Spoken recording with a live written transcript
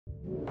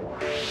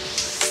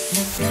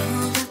with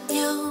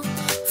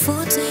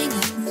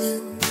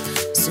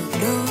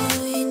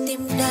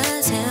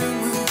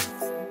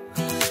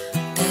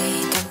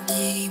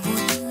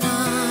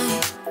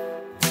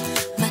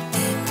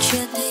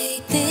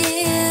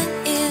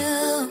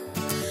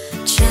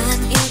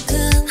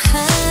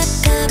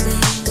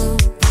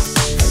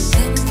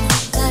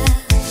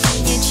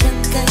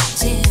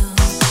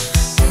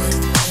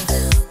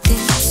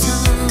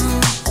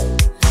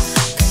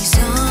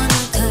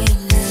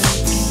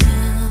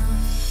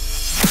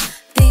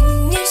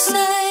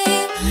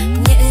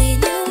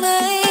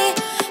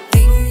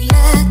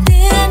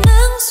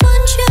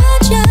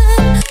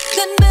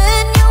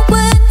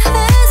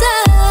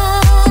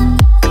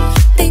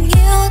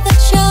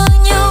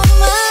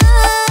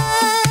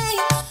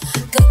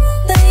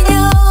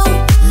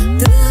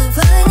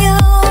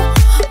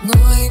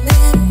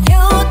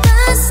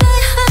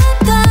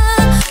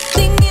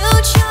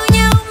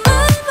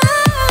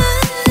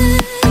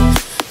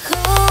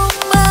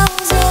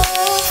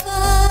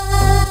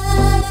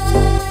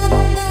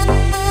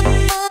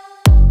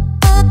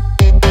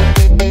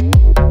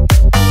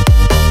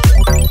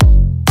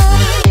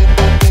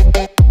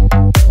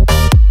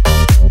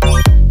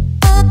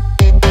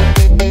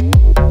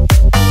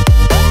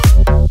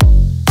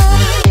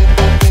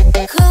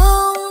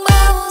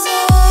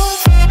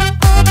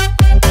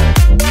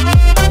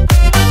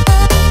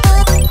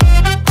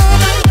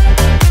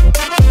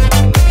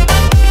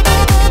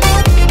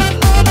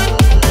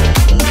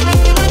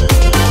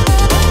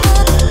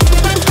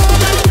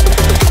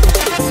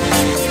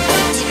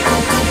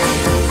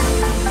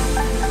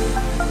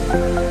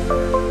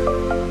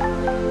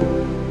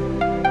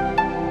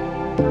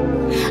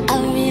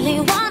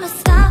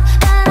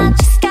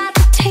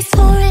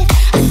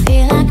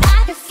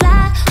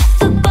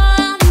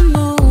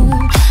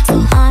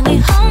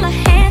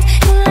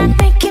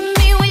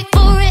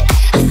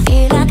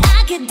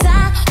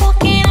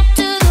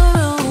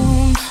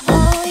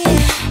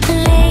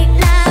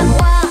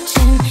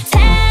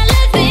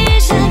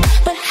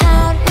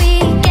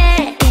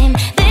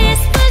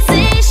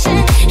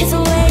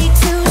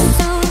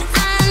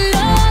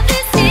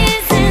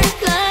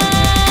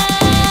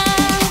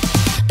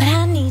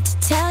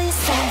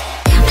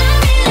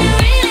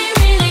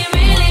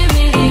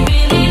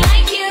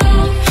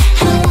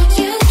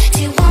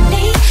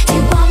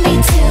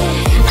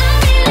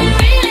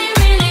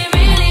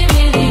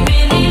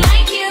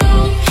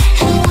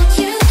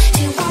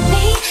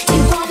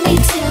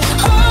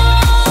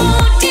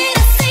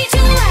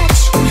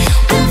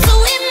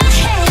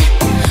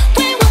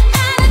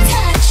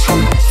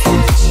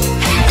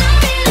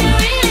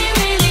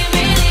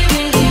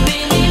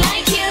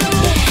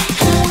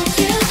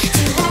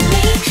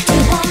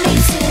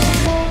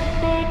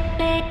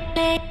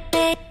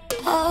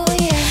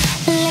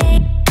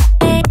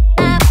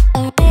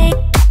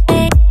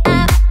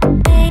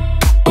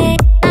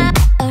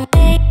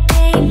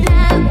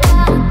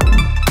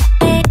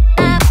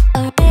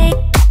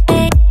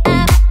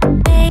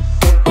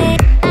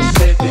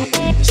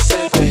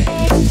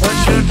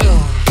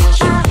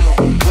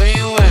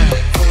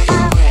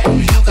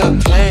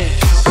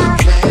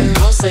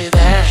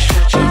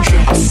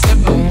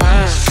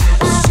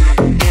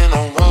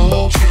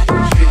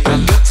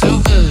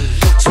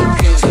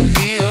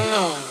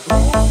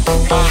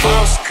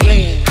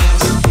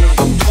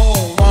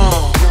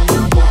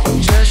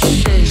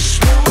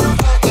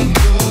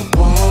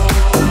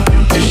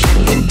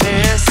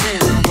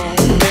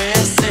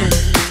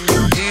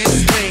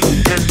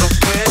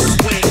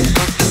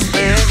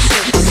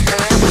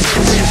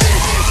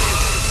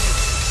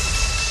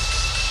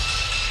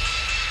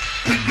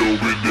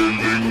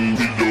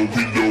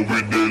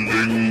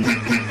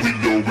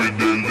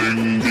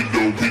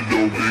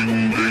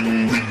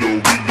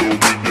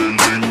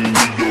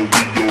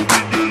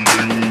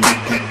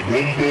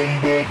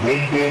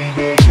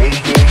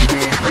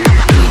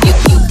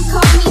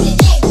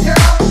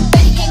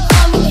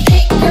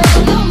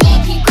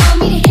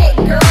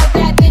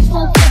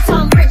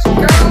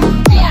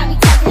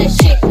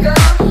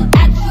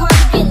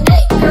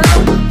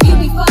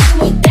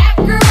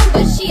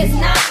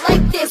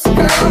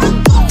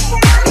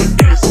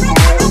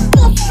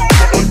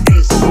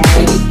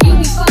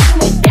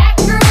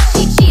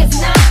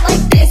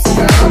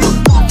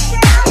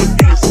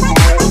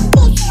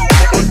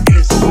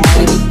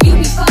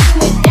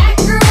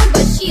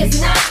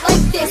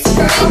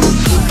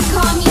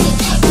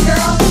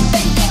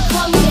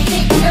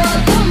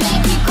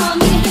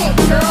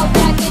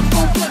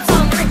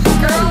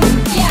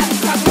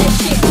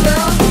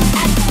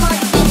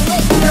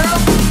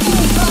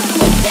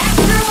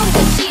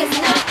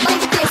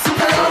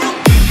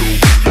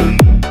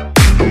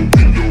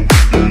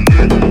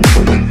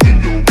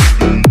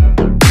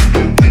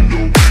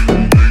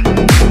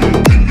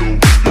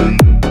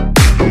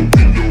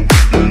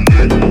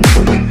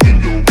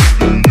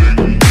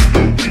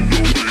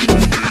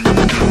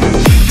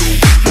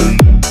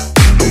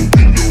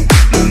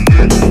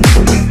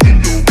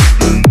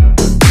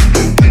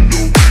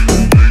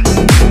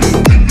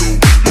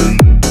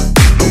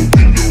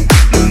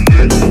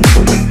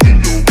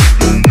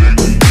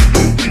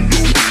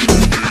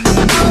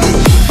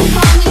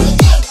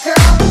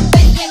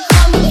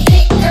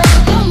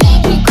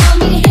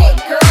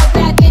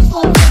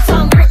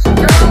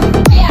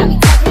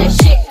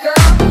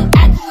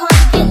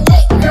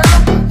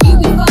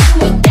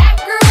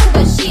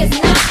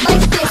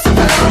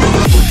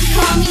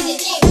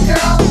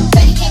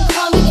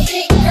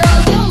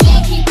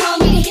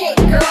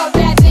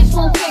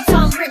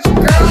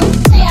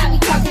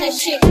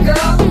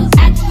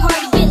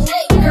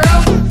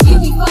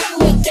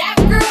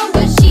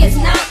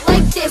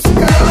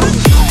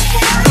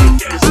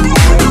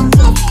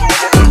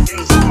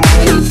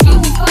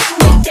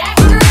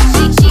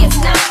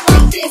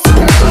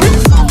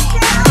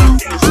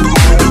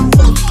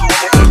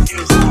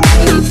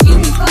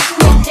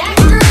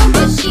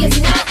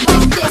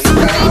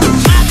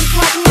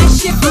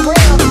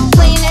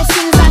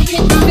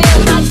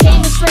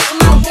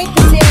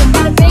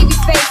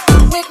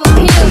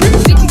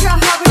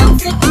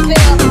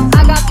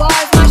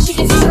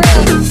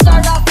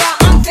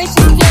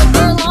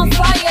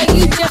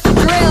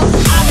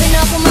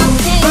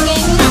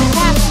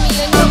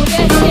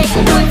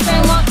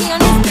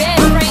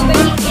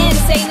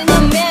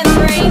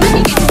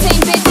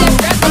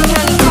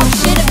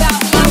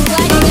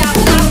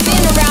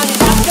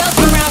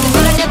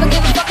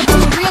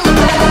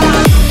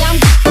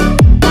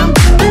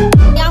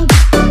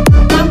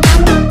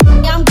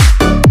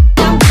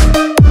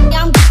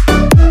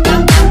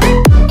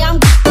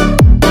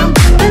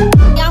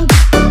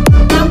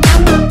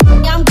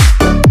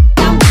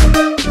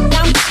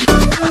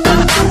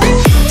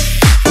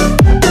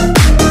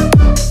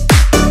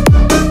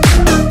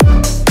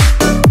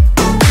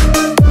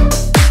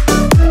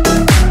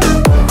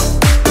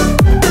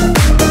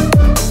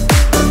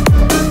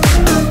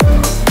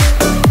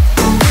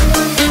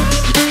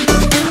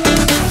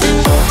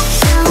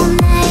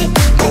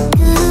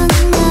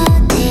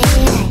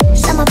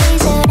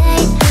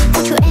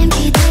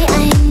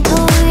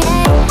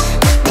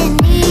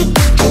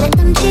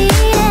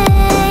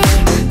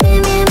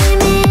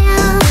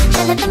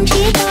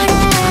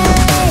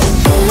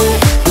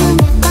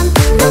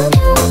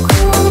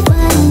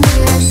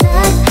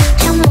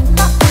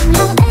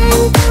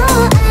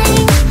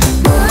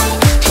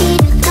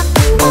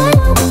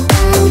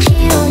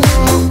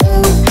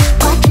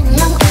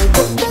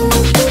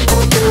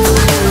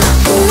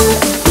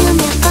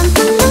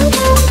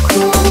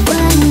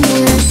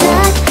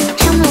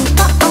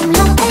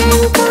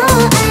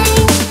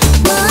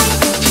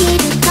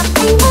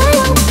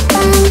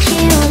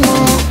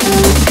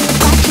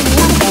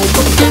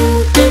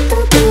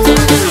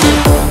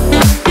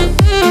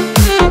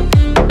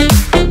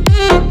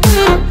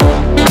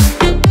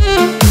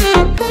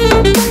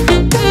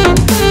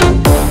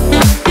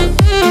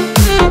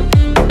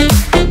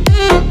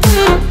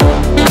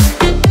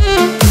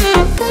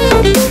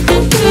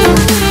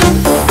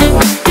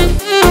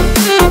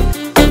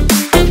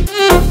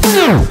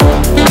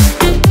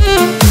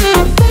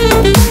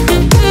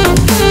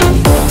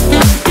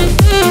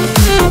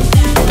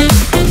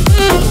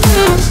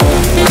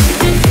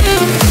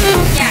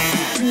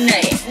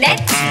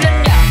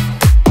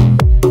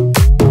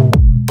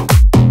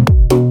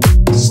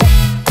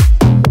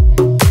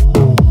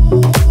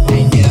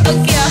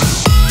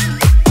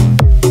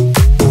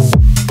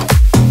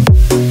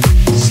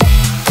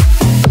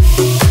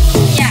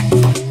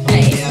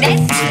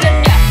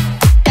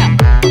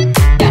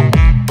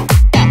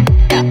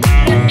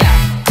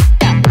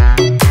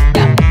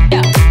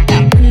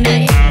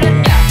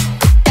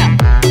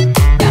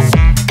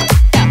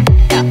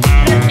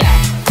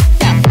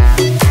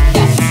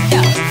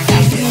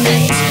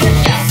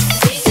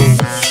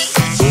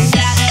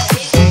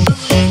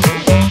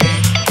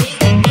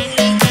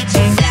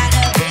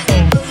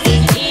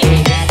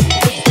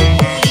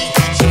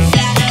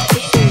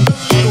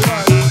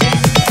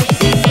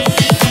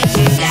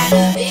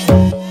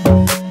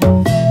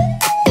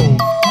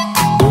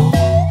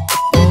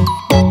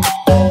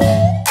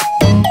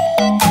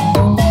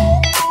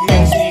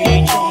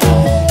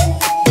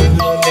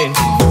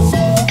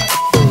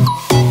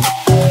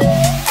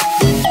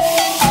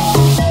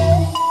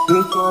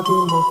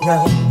ngày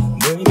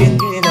mới biết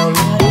thế nào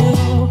là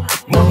yêu.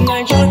 Một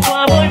ngày trôi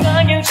qua vội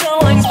vã nhưng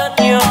trong anh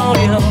rất nhiều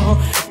điều,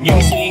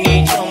 những suy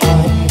nghĩ trong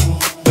anh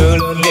cứ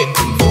lớn lên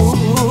từng phút,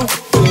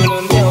 cứ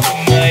lớn theo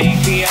từng ngày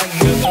khi anh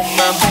được ấm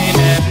áp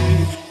bên em.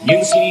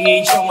 Những suy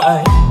nghĩ trong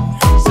anh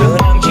giờ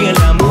đang chia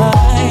làm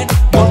hai,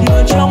 một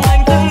nửa trong anh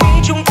từng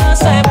nghĩ chúng ta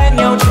sẽ bên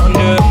nhau trọn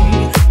đời,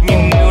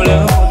 nhưng nếu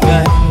lỡ một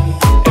ngày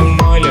em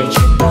nói lời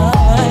chia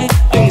tay,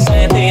 anh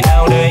sẽ thế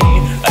nào đây,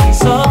 anh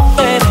sống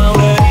thế nào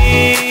đây?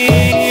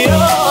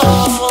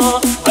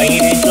 Hãy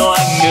để cho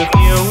anh được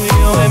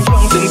yêu em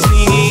trong từng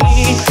suy nghĩ,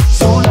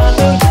 dù là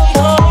từng thương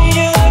thôi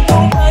nhưng anh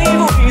cũng thấy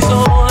vui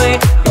rồi.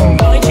 Đừng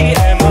nói chi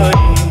em ơi,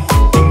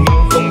 tình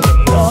yêu không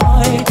cần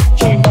nói,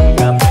 chỉ cần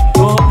cảm nhận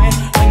thôi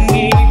anh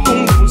nghĩ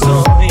cũng đủ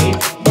rồi.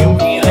 Nhiều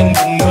khi anh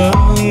từng mơ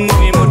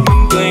người một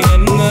mình cười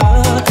ngẩn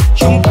ngơ,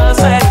 chúng ta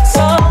sẽ được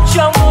sống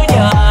trong ngôi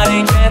nhà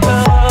đầy trẻ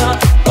thơ.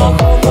 Có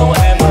không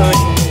em ơi,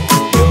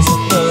 điều giấc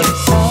mơ này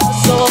xa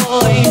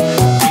xôi,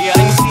 thì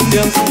anh xin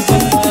đừng dừng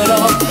giấc mơ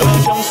đó ở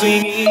trong suy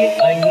nghĩ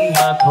anh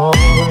mà thôi.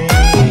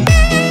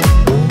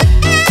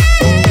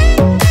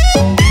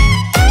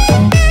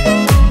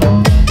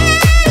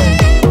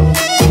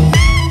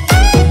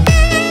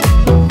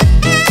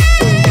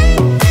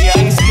 Thì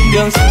anh xin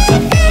đừng dừng giấc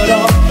mơ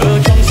đó ở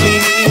trong suy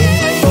nghĩ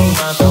anh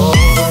mà thôi.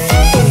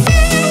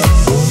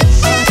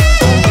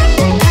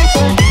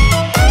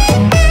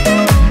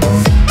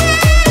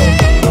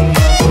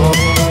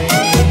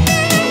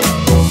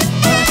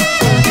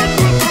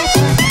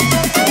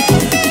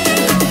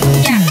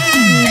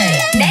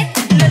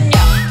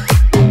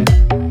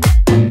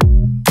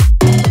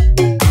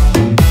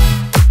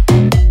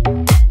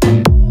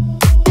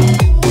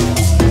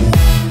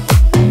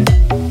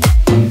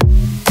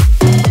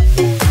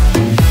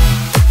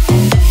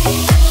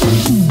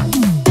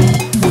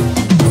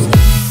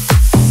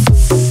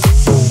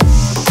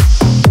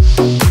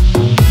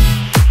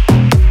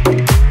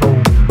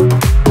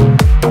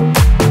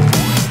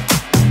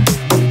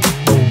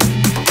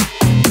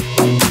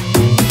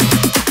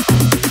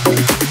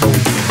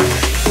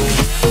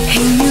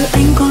 Hình như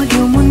anh có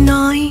điều muốn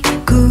nói,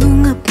 cứ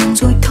ngập ngừng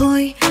rồi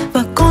thôi.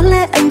 Và có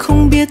lẽ anh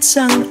không biết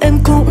rằng em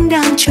cũng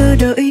đang chờ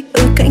đợi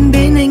ở cạnh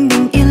bên anh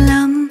bình yên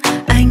lắm.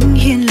 Anh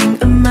hiền lành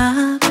ấm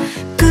áp,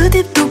 cứ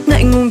tiếp tục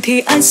ngại ngùng thì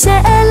ai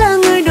sẽ là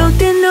người đầu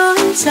tiên nói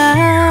ra?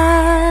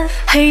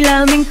 Hay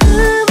là mình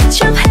cứ bất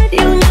chấp hết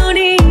yêu nhau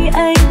đi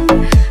anh?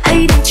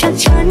 Hay để chắc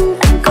chắn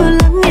anh cứ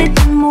lắng nghe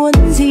tình muốn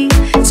gì,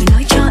 rồi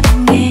nói cho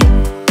anh nghe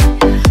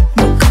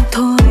một câu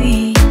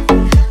thôi.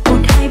 1,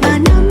 2, 3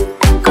 năm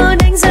anh có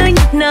đánh rơi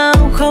nhịp nào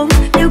không?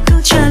 Nếu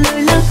câu trả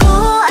lời là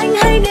có, anh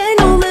hãy đến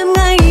ôm em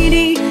ngay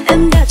đi.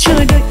 Em đã chờ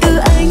đợi từ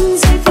anh,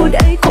 giây phút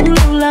ấy cũng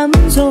lâu lắm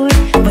rồi.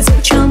 Và dẫu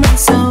cho mai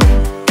sau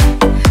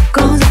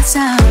có ra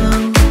sao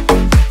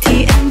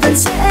thì em vẫn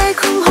sẽ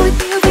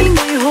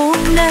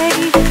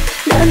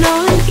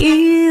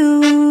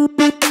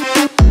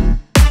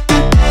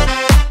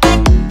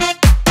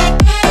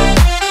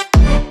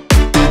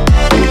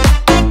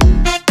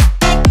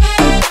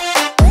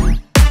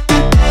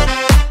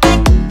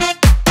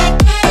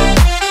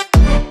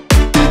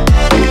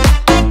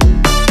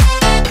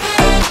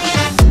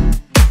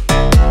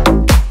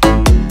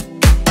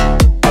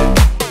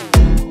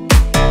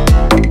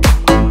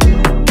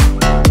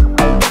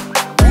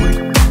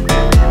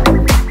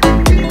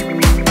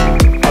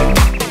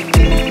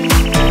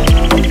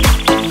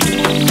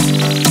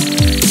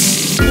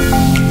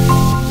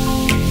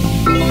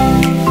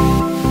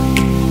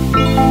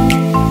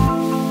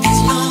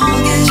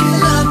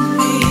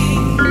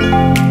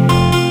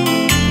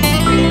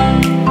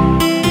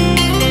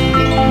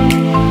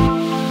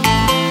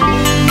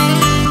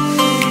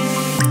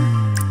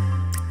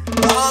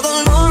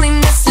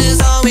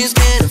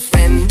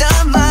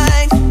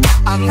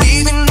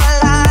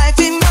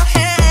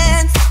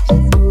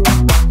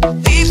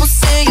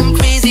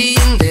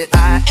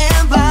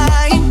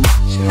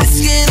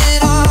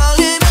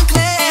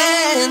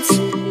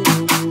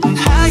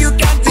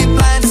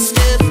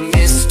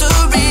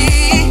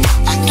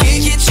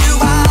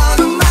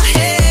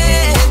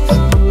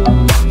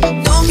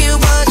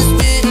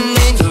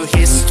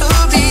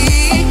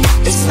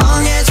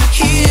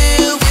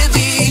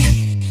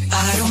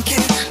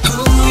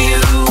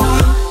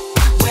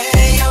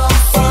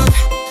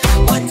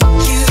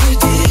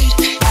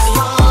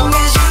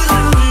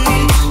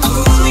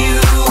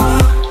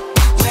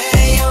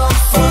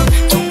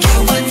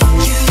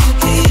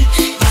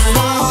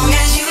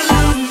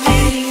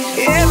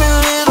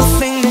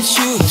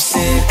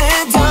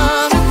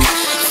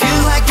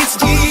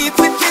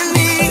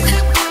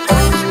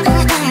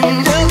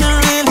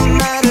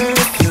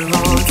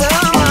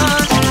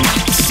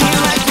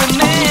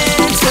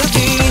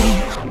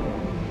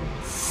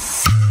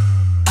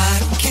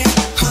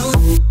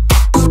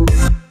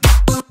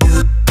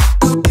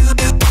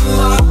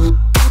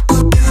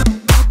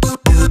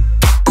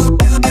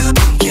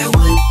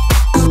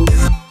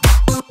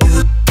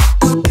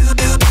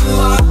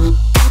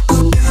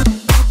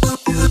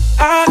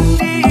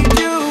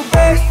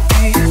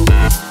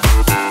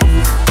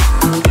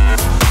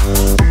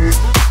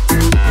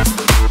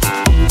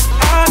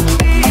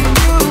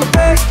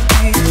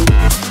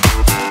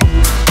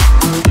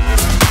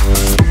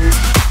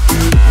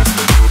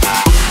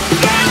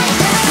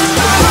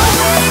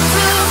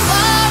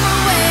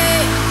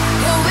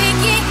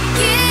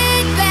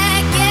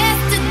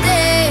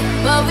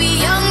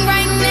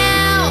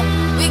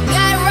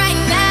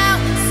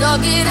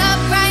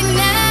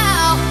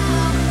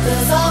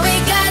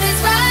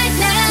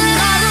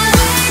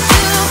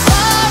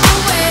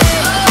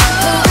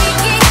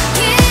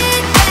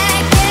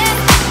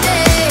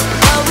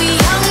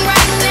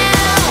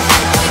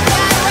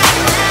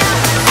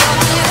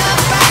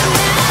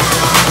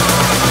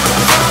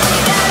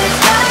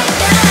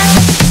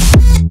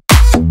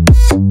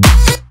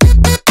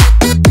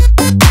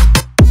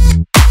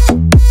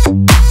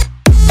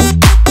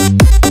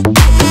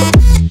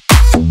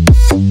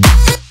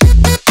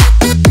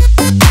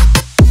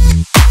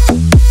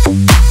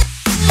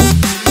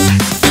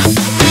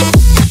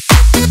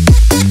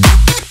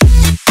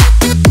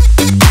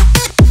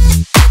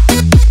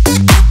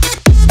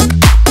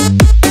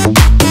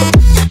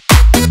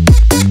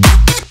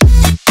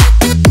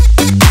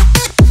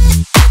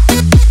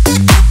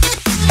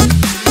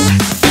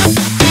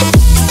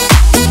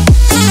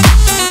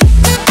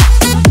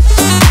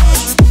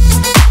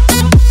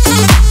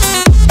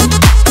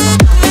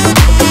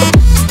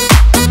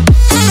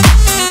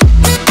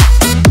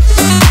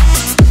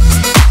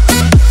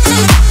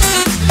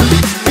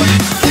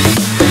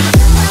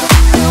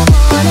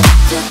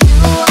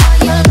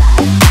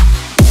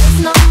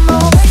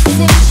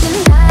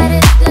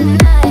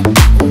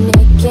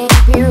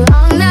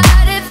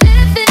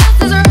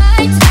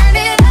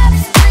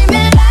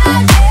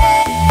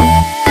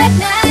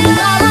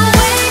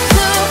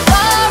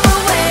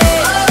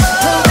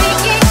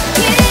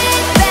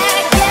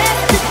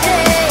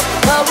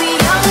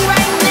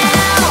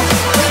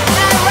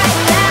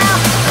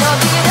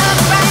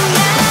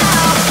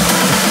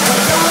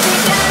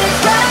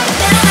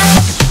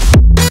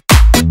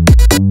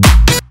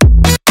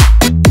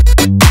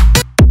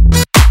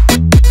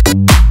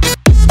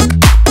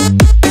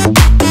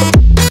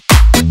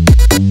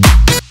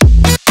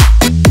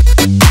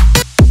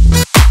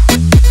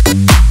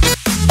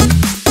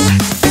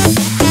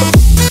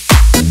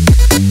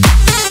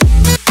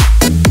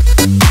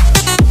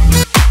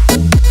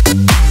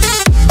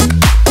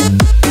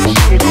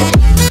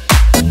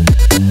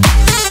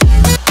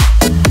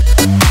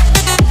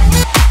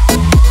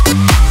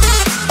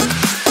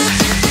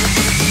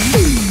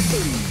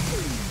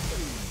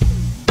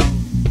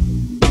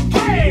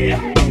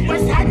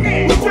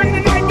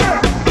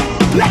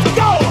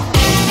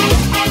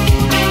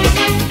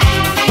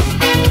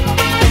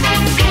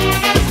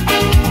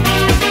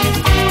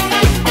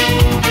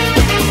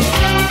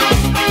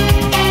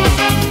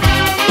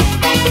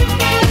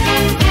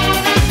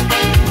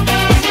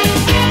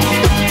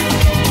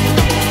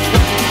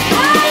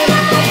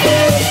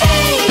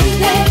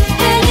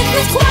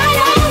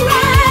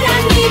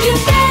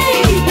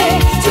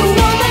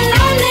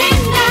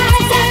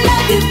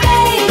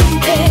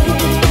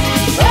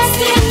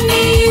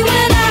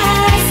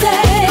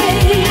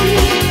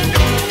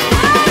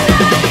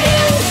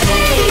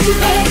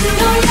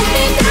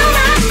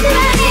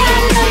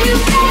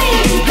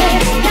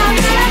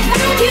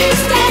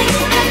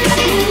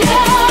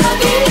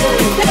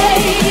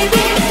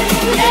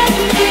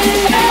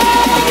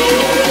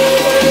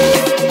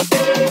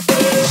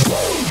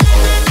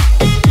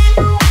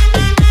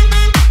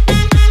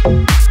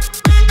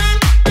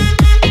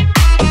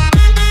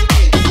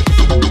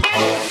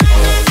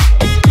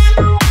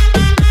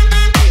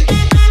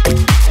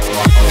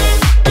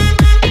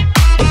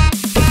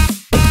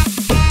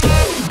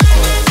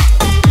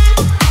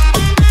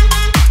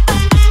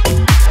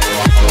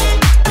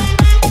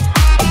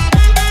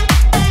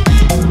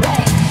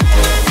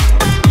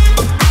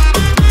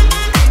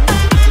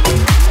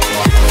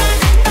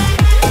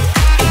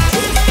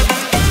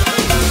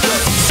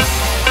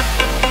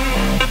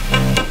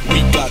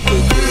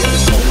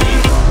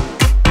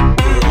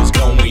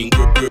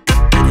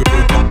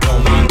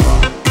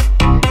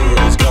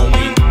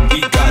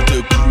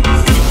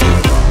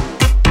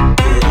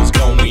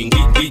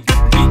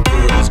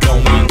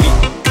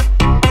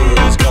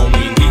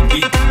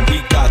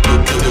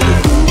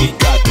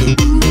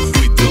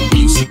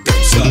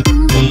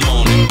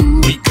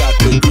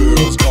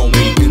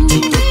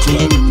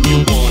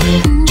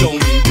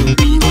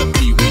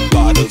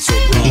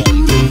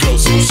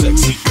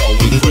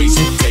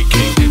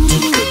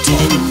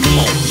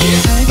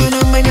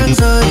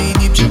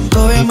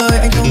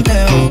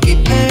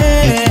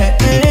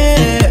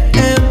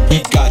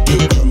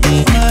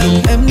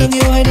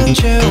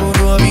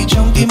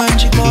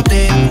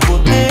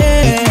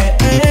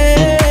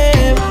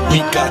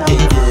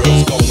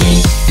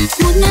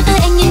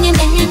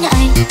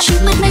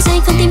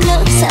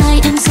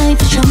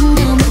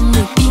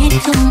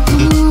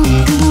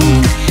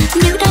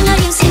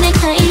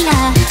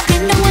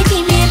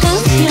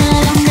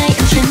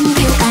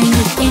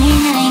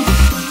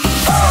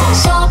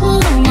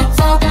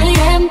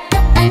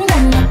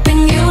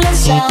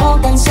nhau,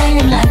 càng say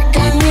em lại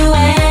càng yêu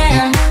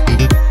em.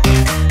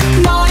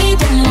 Nói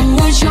thật lòng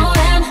người cho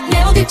em,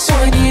 nếu thích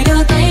rồi thì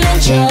đưa tay lên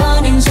chờ,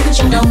 nên giữ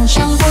trong lòng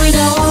chẳng vui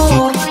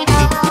đâu.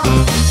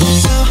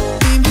 Sao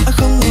tim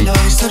không nghe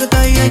lời, sao đôi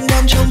tay anh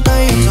đang trong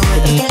tay rồi.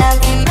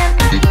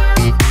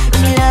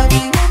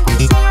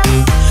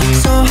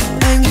 Do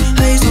anh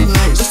hay do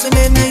người, do say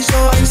mê hay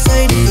do anh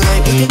say đi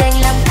người. Thì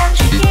đành làm đang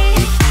chuyện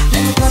đi,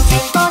 là một hoàn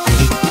cảnh tốt.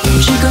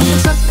 Chỉ cần một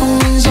giấc mộng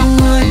mình dòng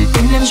người,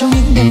 tìm em trong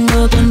những đêm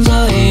mưa tuôn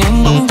rơi.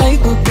 Em bỗng thấy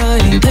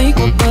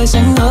cuộc đời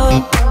xanh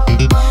hơn.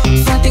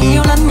 Và tình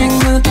yêu lắm nhanh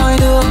như thoi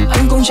đưa,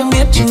 anh cũng chẳng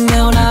biết chừng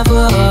nào là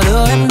vừa.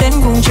 Đưa em đến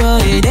cùng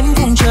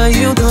trời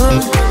yêu thương.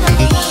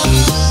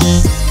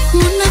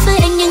 Muốn nói với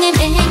anh nhưng em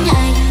e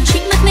ngại, chỉ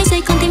mất mấy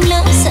giây con tim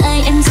lỡ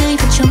dại. Em rơi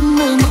vào trong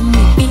mơ mộng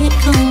mình biết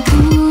không.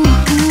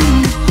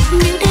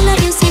 Nếu đây là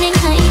yêu xin anh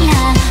hãy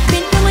là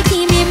bên nhau mỗi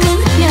khi em ướt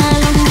nhòa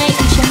lòng này.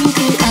 Anh chẳng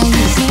cứ ai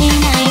như thế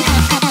này.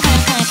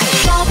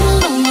 Gió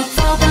lòng ngập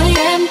vào với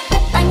em,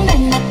 anh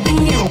đành đặt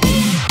tình yêu.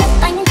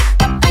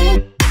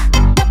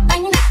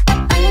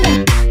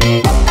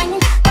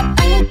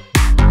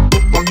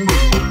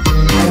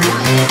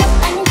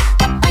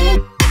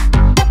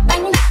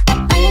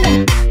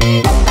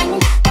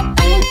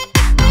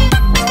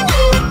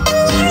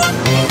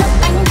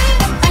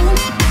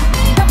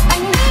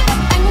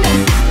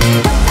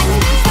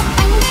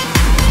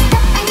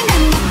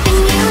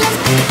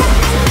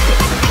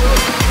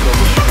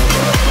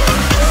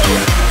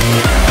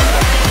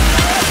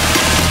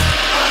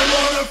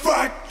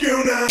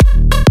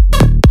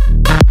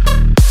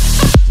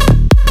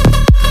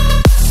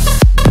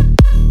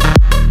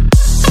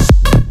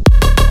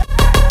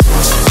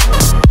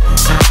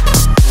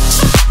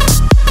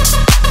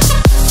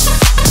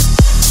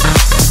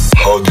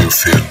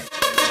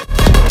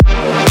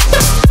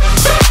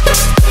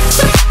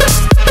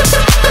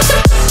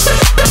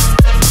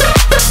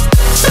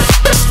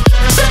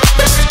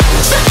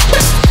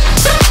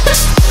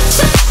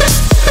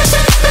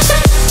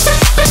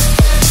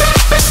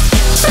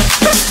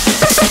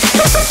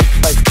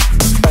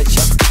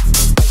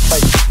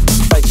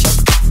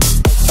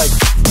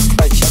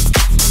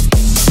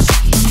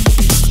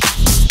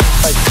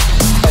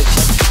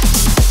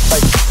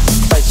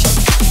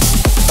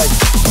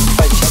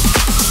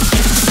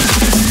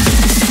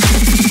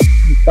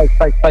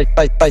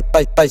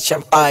 tay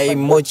chạm tay,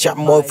 môi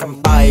chạm môi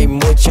phần tay,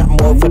 môi chạm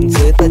môi phần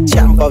dưới ta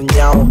chạm vào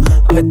nhau.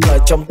 Hơi thở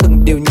trong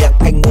từng điều nhạc,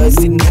 anh ơi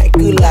xin hãy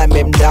cứ làm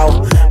em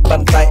đau.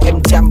 Bàn tay em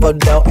chạm vào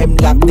đầu, em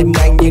làm tim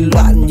anh như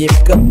loạn nhịp.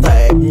 Cơ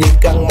thể em như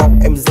căng mong,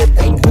 em dần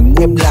anh hứng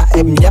em lại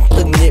em nhấp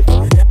từng nhịp.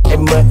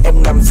 Em ơi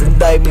em nằm xuống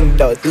đây mình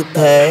đổi tư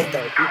thế.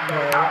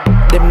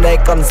 Đêm nay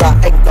con ra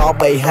anh có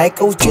 72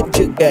 câu chuyện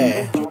chưa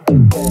kể.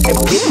 Em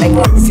biết anh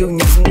là siêu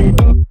nhân.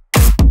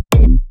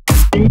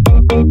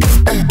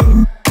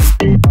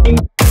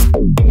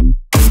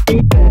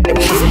 Em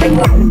biết anh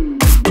là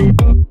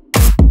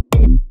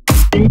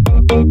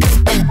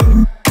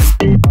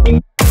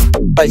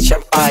tay chạm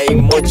tay,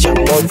 môi chạm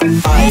môi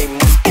phần tay,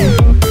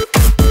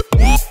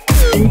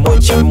 môi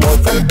chạm môi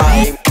phần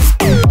tay,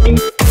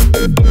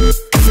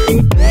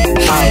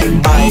 tay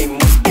tay,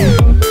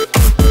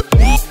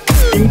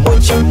 môi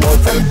chạm môi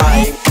phần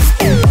tay,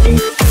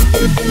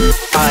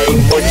 tay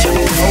môi chạm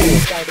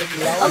môi.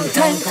 Âm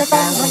thanh ta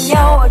tan vào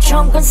nhau ở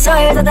trong cơn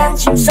say ta đang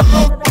chìm sâu.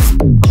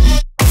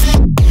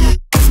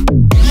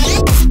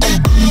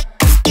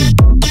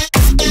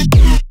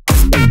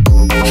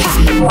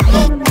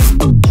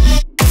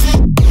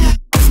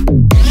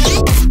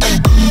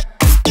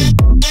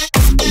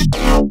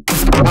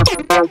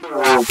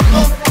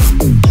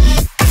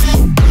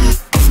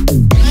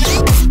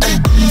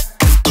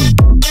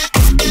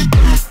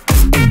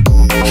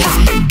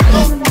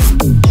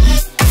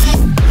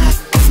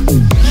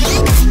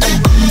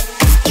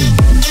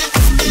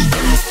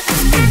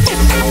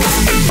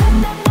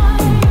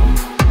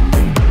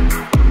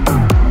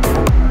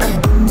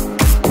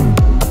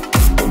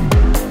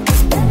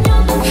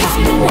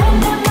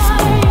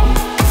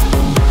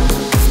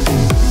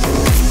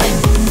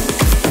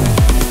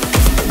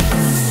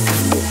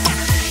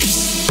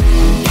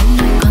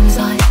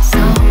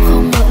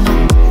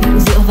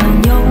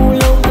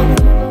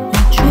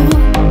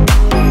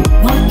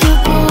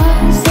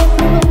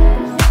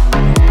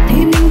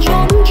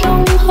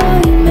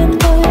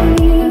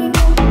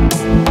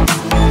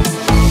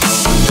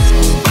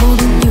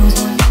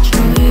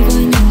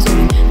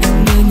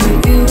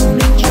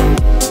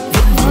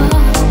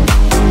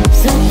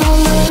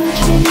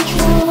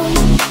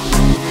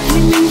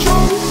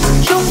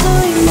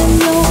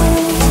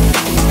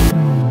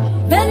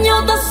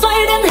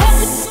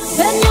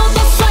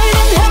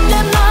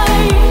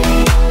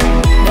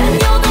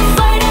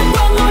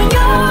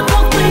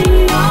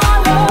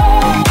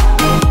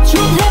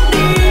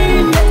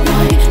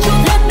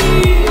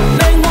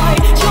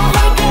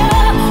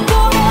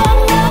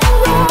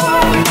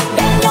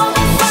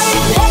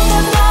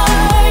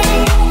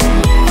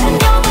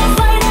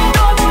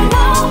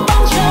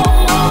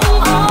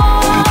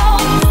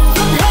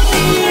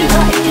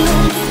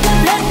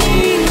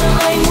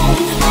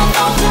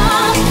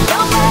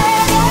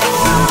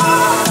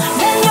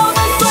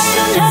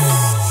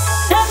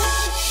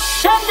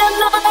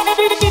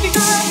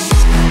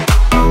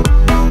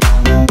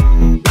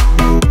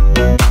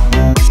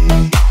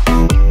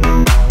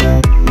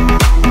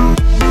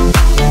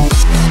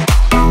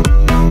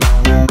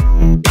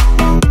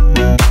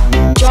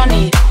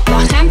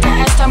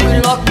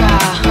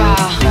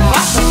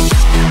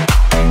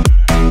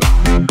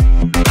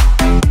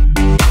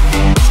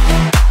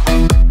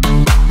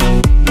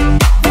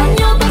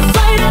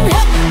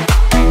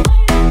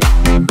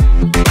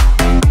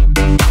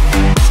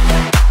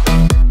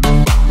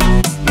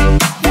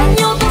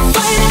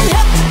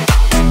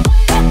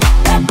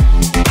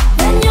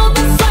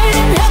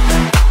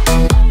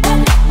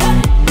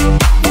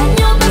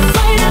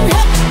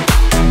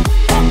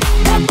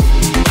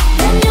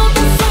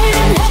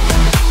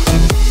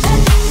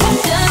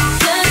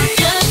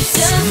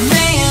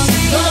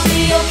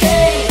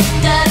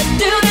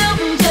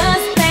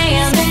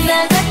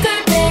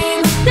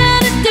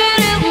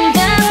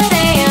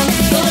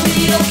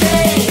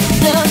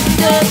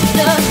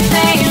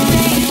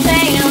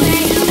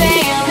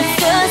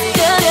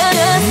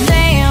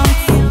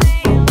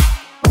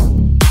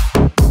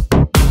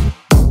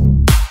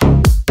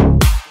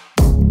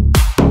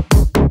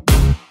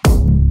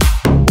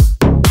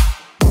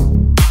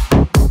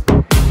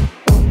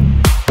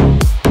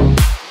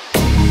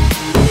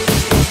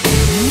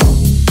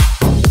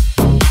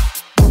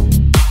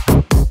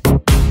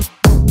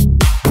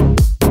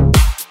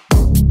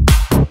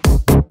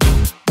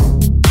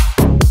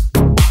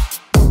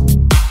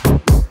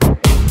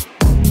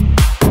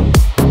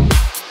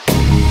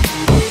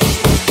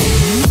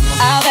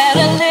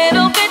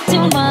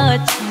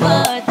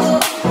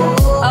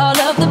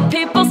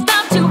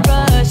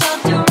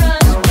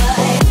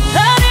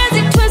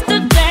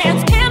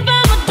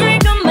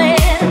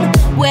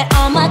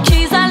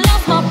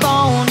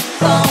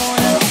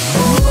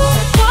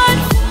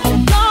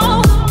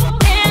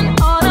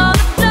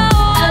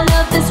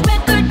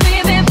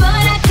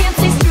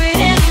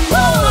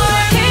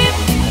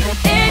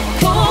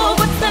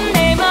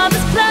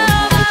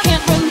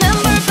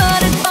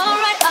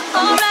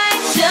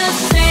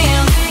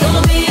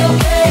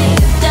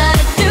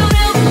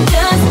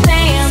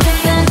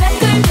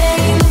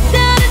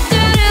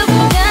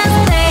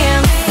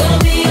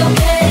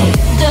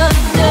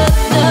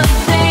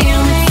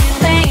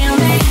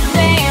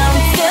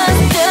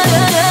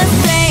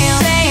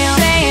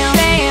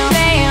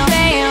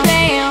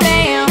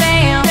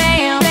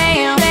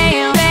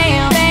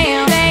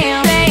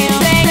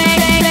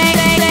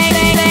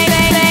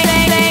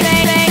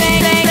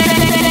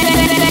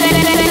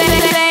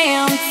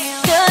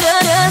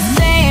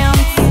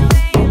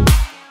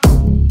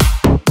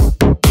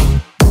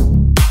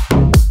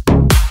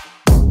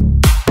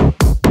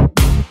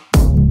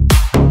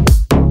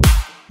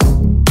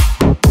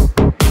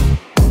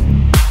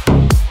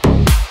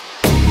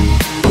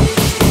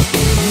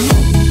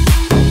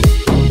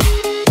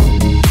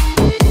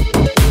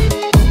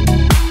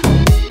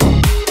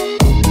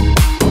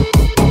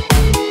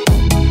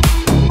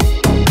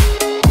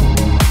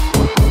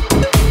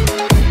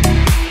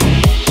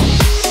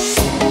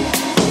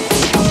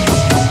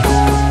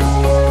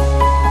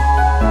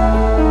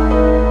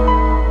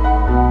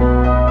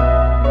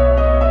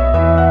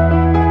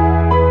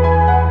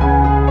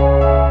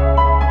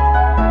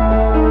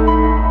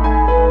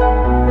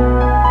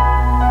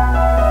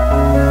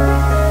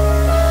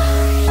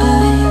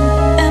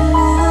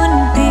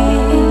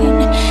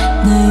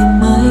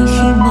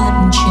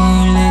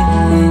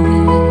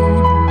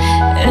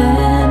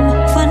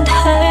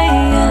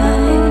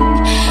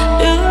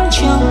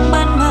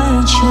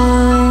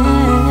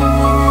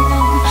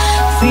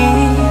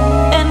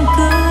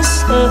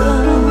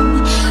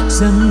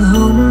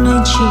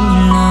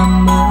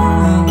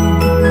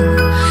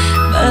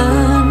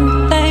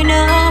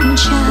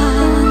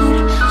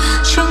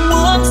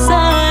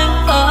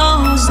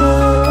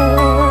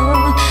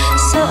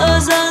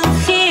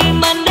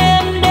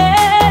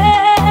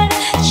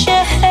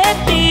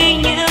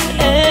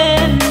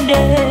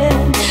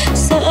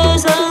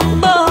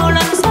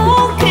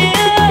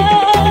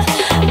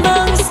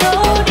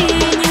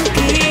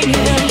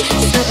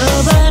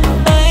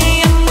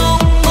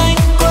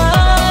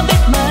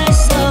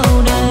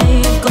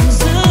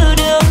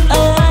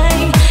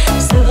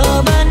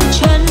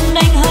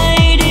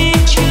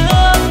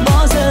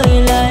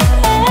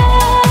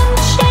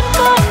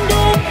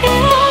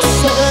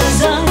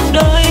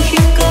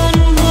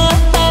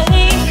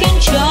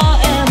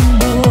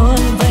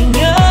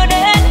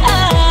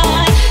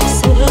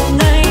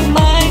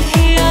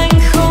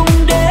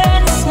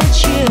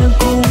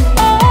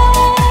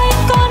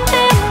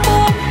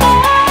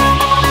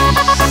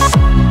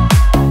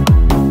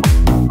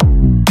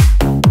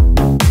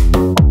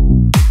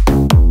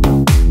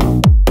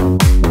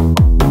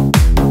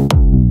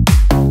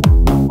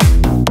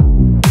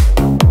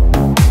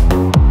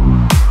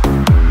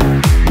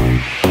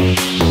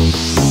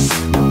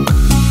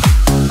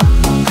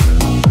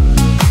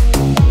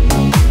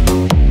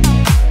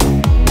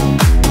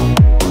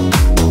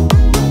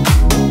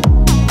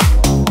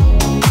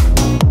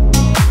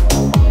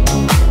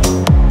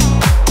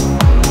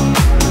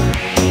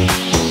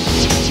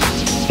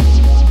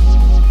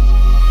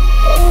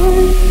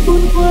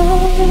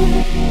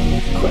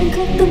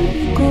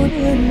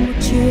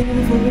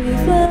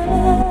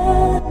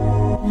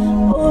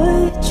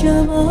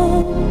 chờ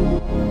mong,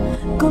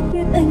 có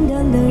biết anh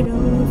đang nơi đâu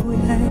vui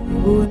hay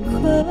buồn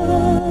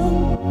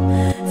không?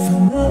 Vừa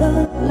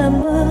ngỡ là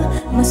mơ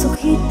mà sau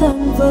khi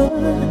tan vỡ,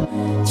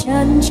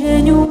 tràn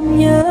trề nhung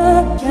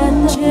nhớ,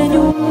 tràn trề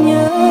nhung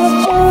nhớ.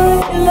 Ôi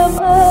làm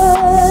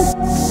ơn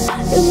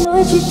đừng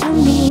nói chỉ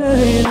trong những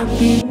lời làm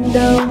tim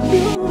đau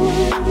nhói.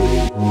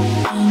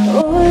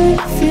 Ôi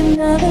phiền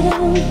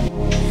não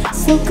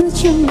sao cứ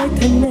trong ngày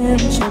thân em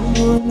chẳng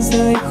muốn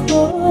rời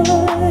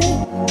khỏi.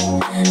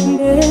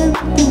 Đêm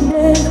từng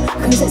đêm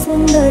khơi dậy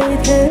sóng đầy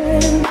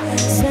thêm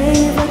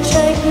say và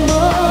trách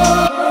móc.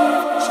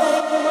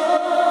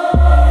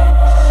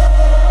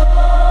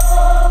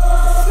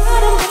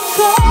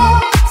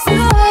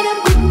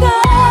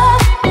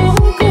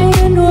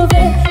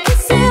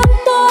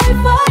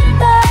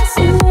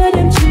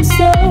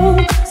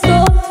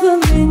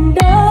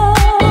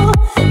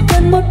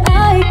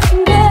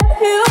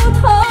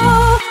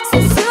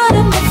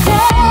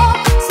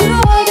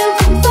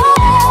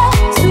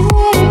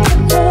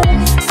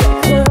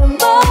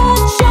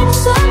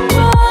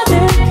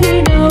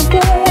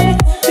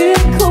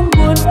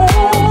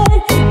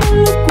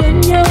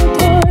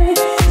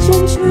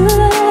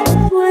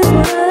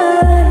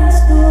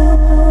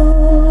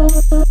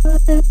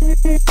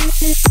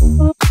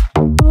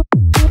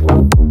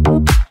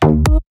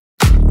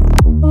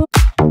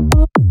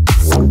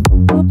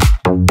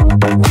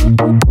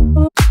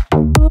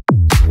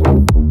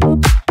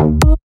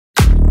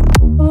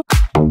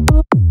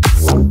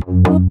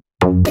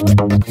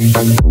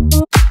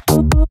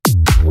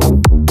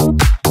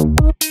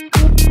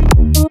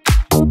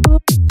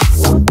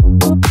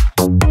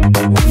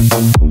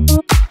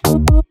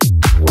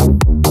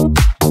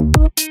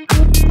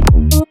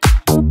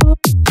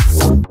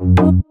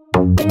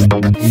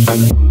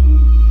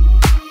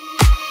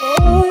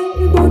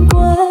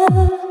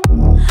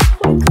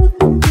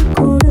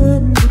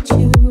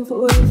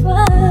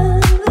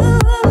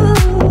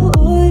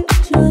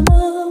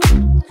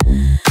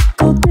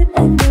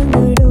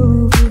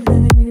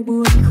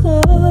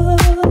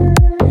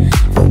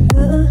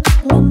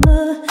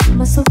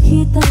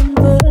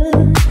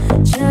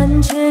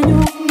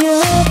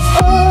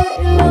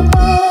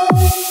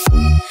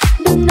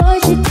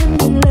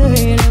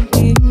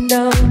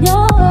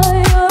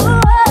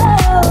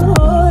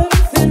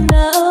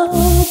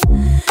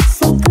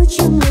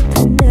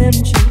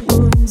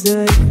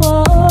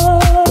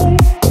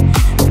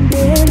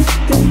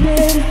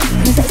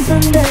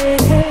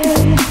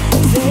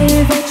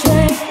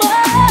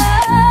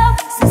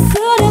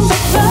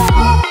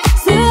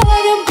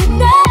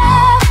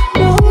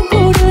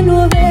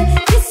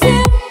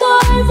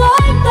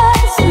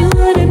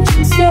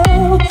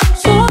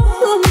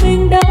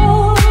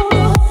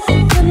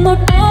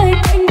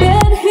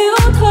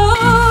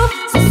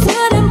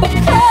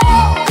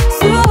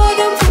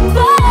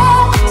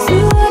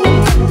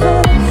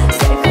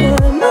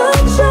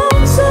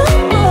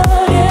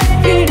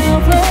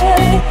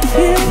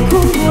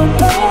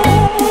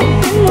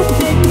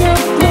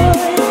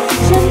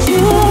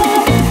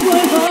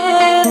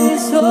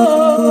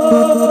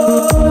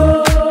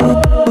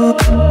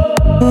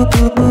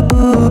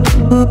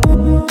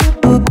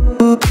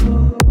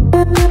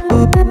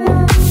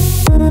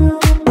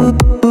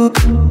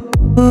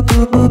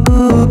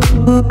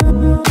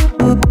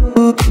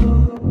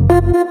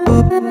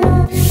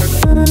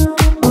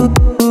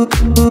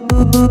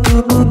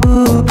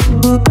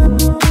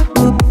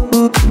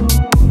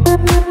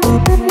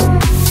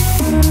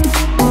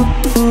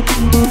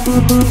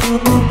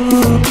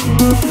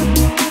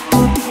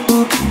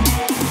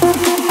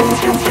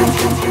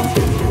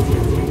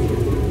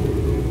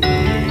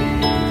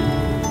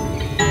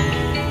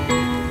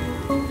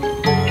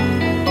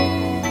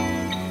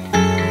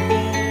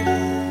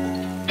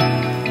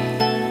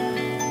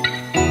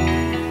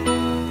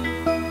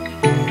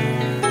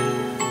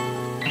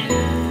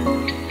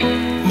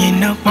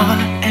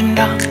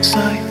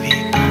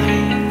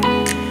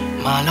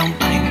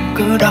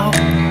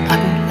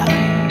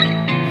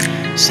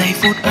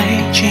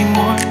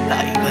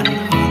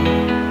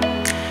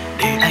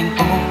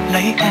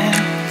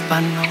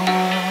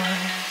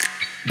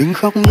 Đừng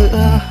khóc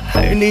nữa,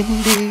 hãy nín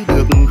đi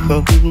được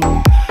không?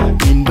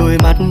 Nhìn đôi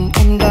mắt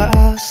em đã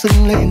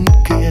sưng lên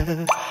kìa,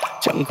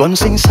 chẳng còn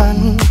xinh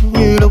xắn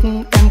như lúc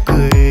em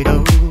cười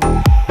đâu.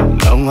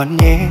 Nào ngoan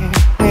nhé,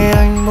 nghe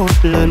anh một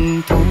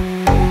lần thôi.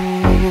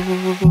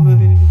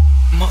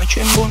 Mọi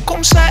chuyện buồn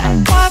cũng sẽ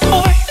qua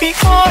thôi, vì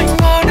có anh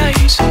ở đây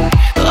rồi.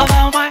 Tựa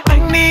vào vai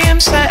anh đi em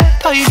sẽ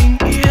thấy bình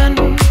yên.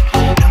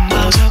 Đừng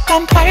bao giờ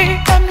cảm thấy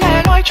em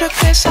lẻ loi trước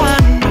thế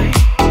gian này,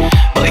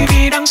 bởi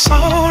vì đằng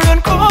sau luôn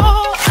có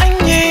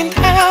anh nhìn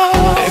theo.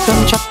 Để cầm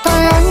chặt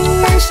tay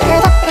anh sẽ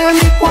dắt em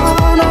đi qua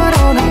nỗi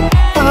đau này,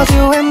 và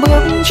dìu em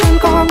bước trên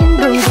con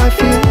đường dài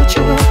phía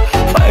trước.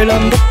 Phải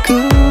làm bất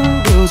cứ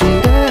điều gì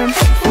để em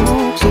hạnh phúc,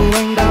 dù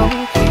anh đau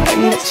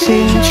anh lại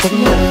xin chấp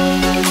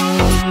nhận.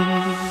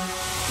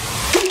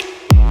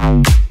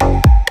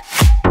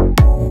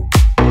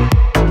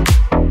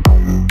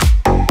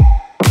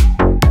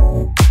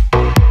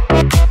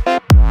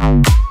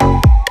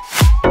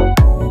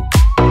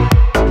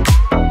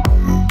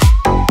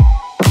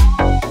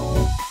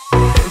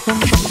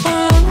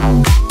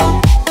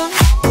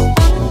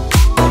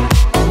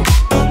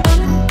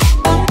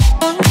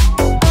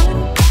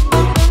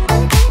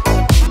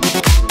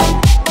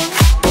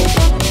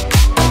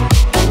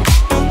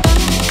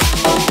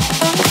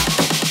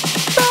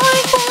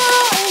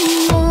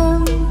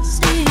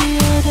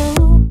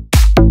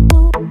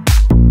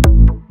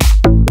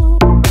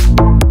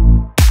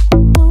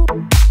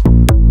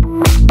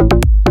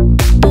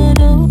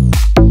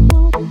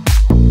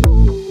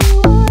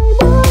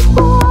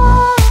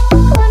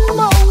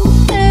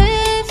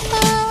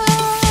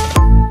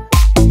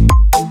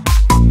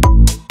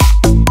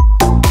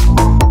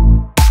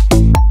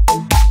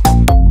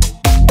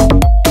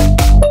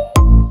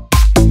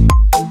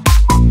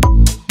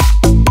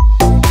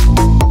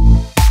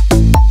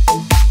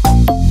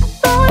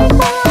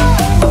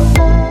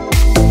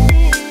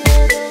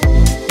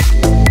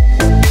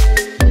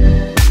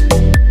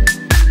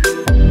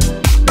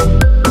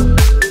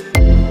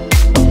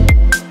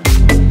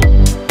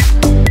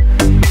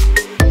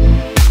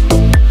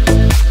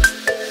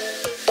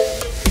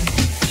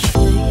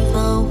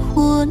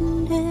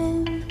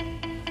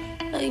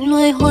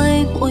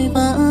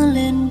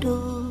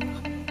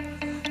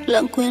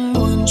 lãng quên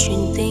luôn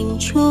chuyện tình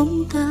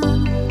chúng ta.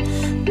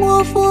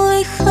 Mùa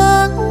vui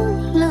khác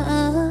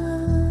lạ,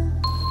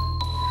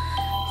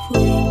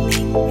 vui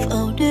mình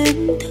vào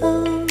đêm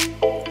thơ.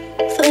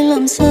 Phải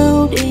làm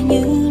sao để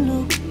như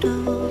lúc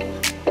đầu,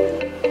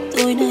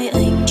 tối nay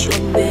anh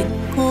chọn bên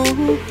cô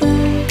ta,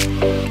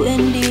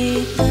 quên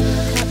đi tất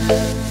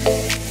cả.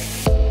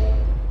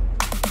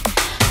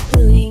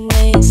 Người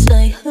ngày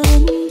dài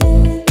hơn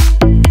đêm,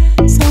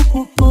 sau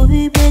cuộc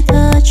vui bê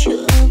tha trở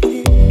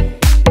về,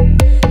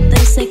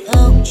 tay xách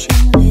áo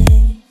trắng về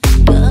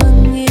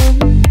ngang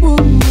nghiêng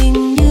buông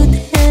mình như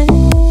thế.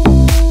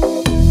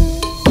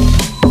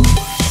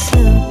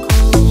 Giờ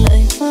còn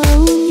lại bao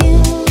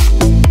nhiêu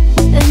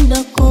em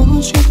đã cố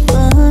chấp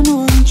và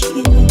nuông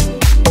chiều,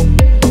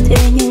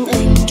 thế nhưng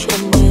anh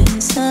chẳng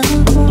nguyện xa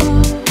hoa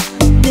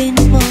bên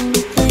vòng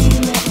tay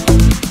mẹ.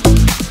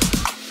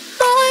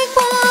 Tối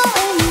qua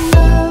anh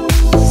làm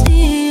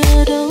gì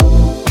ở đâu,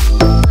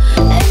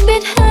 em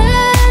biết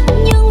hết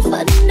nhưng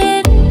vẫn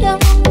nên đau.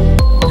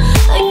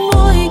 Anh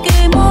ngồi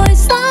kề môi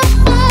sát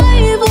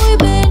vai vui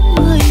bên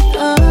người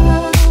ta,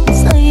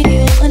 say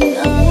điều ân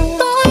ái.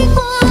 Tối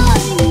qua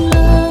anh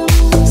làm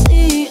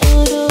gì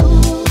ở đâu,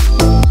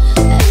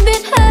 em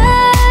biết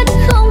hết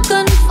không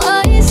cần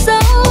phải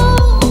giấu.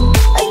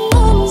 Anh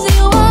ôm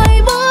dịu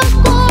ai bước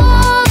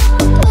qua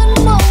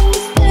cơn mộng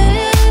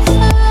phê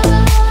pha.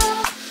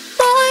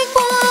 Tối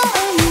qua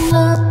anh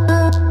làm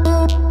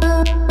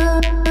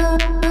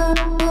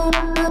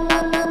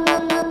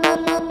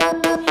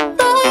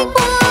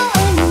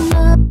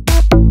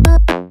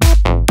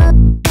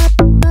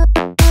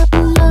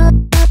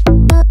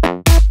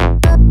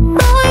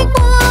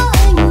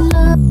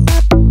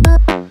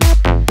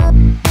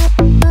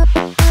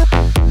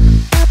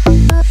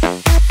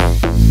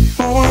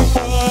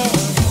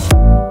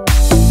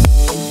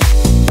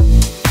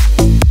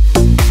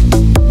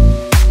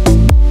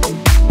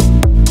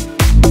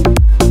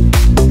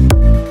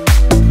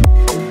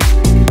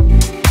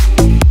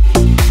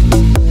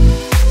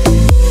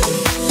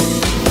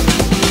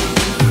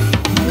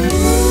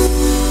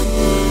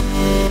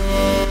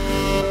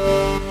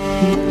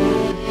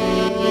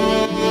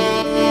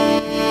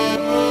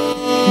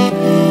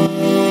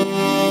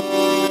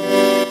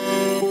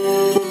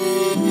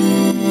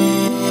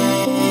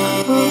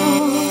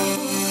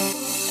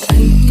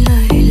anh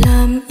lại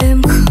làm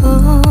em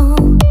khóc.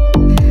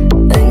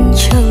 Anh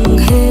chẳng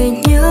hề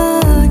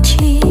nhớ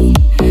chi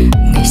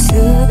ngày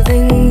xưa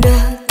anh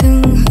đã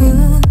từng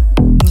hứa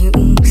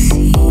những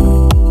gì.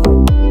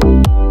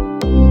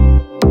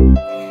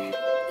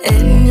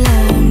 Em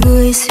là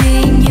người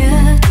duy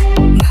nhất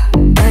mà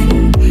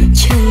anh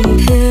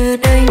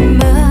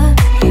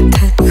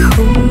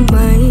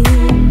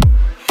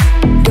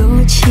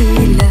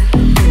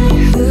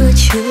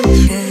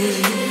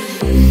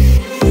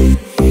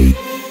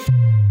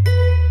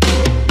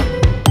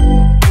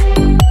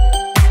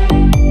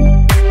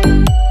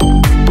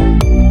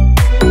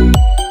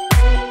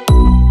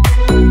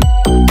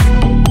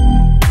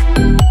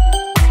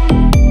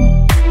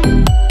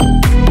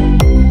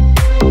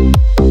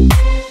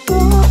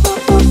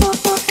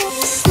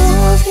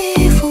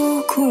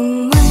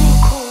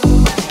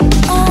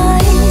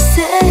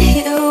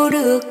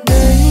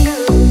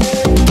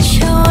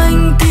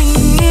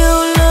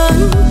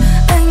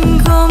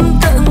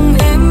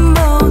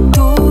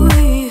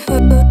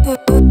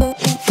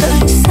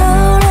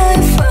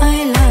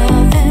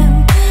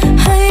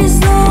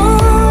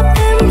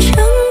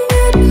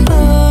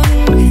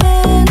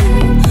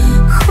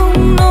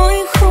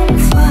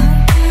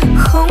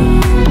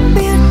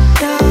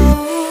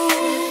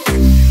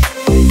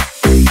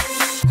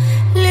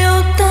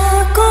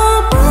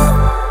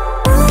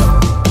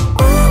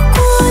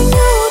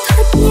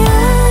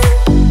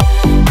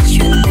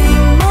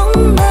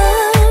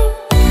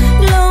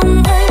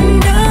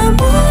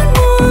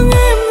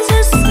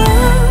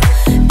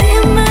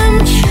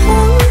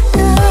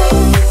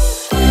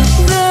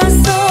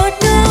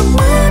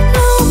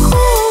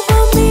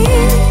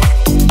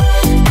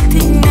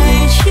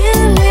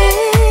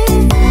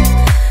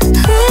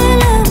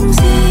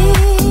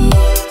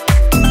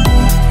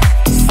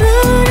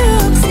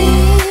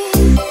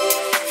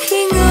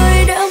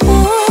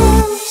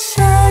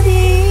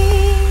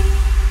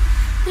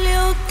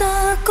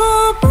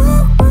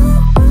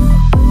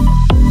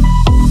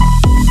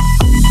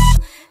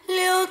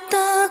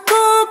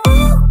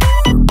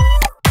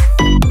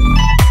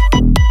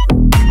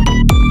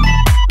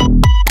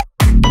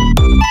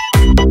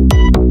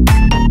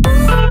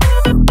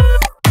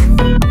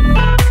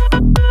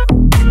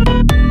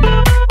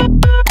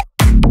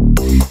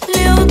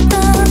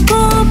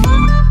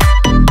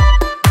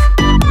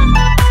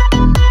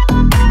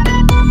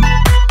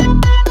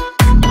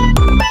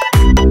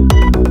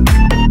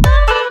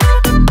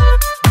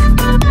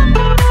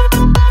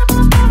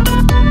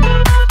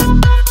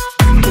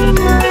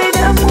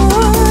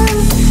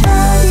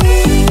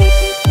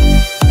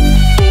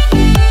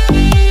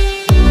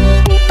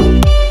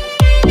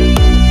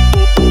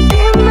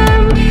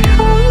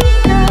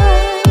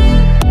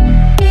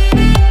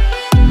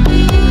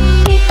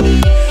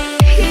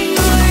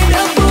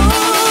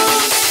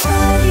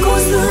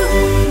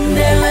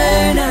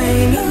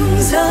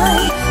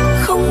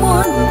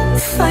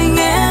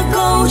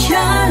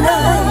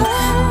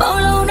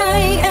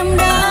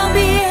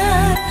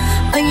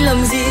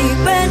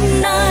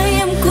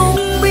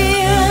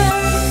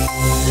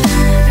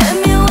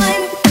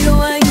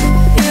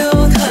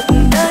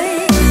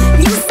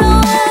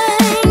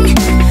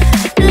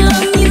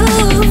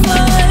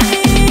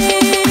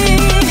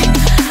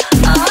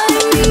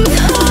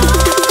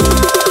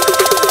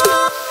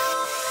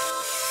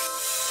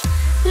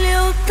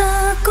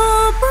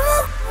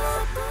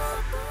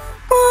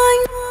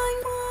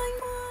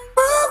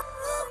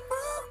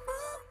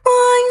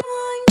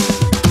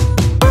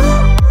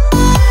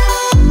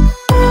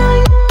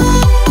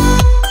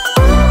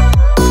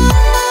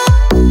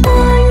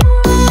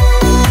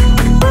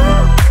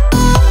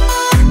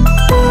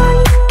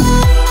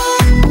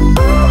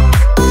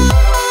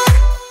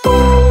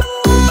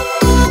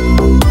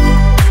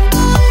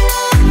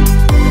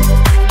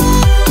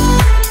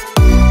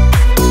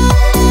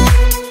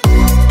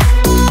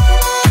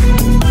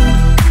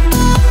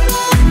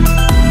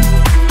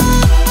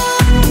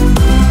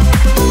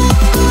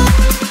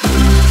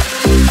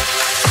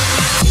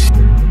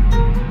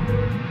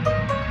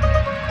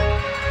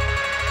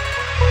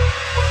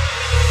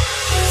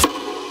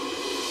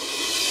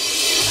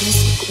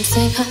cũng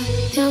sẽ khác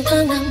theo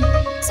tháng năm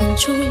dần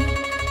trôi.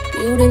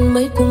 Yêu đến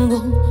mấy cũng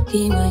buồn khi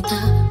người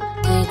ta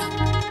thay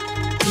lòng.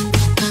 Nhìn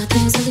cả thế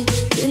giới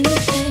đến lúc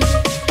em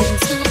tìm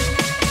ra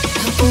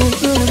đã cố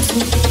hứa làm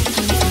xuân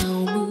thay vào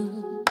mưa.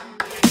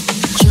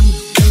 Trong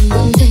tình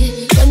vẫn thế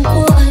vẫn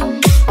của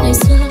anh ngày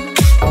xưa,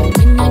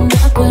 mình anh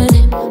đã quên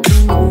em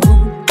nhưng nụ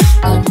hôn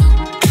còn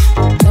lòng.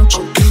 Đau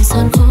chuyện tình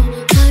gian khó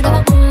ta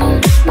đã qua nhau,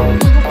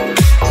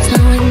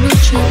 sao anh nói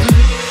chưa thấy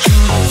cho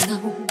đời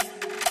lâu.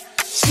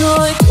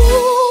 Rồi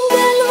cũng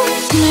đến lúc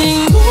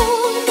mình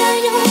buông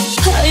tay nhau,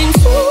 hạnh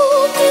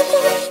phúc kết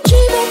thúc chỉ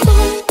một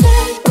vòng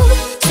tay thôi.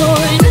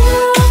 Rồi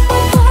nước mắt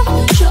hoa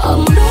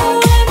chạm đôi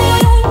môi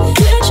anh,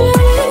 để chia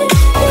ly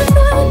biết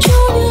nói cho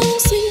những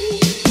gì.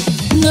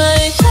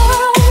 Ngày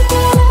tháng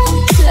qua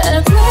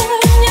sẽ quen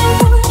nhau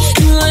thôi,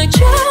 người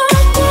chắc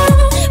chắn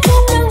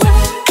không đang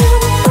là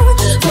tôi.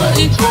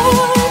 Vậy thôi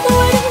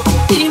tôi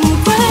tìm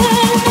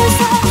quên tại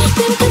sao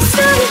tìm cách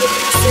xa đi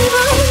xin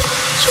lỗi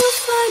chưa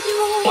phải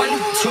rồi.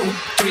 1,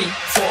 2,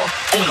 3,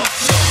 4, 1.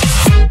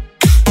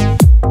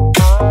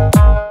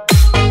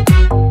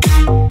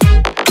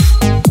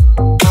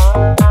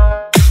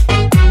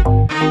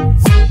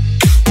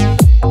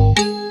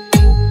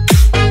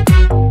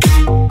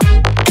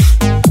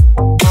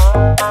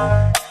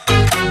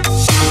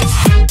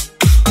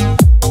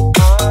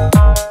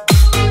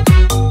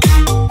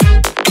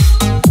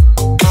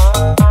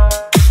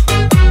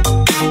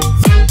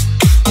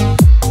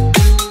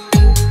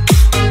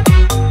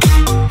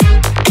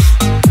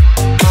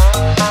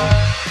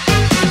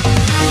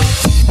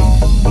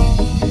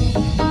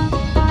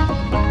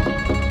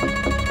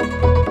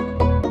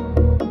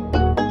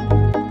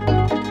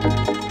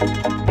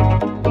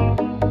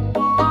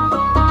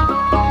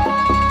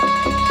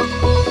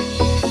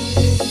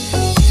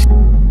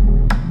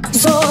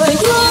 Rồi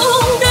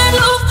cũng đến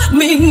lúc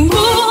mình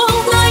buông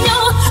tay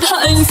nhau,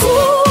 hạnh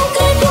phúc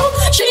kết thúc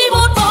chỉ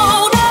một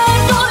màu đen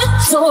tối.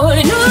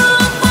 Rồi nước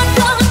mắt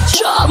lăn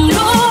chạm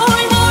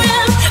đôi môi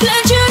em,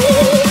 lệ chia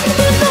ly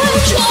biết nói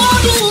cho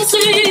những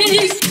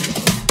gì.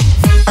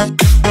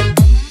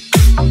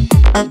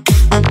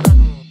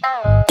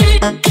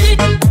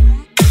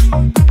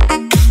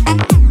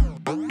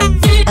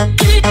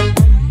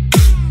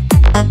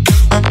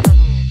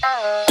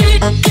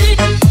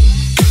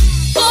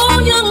 Có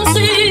những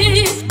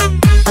gì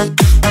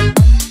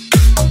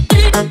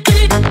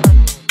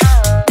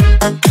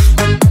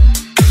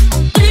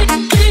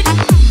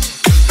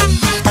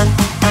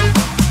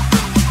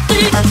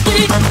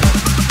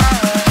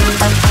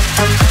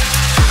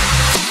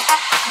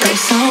Tại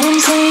sao em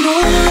say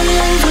đắm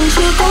em vẫn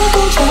chưa có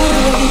câu trả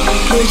lời,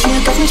 lời chia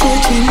cắt chưa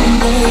chín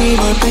đời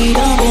mà tay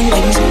đã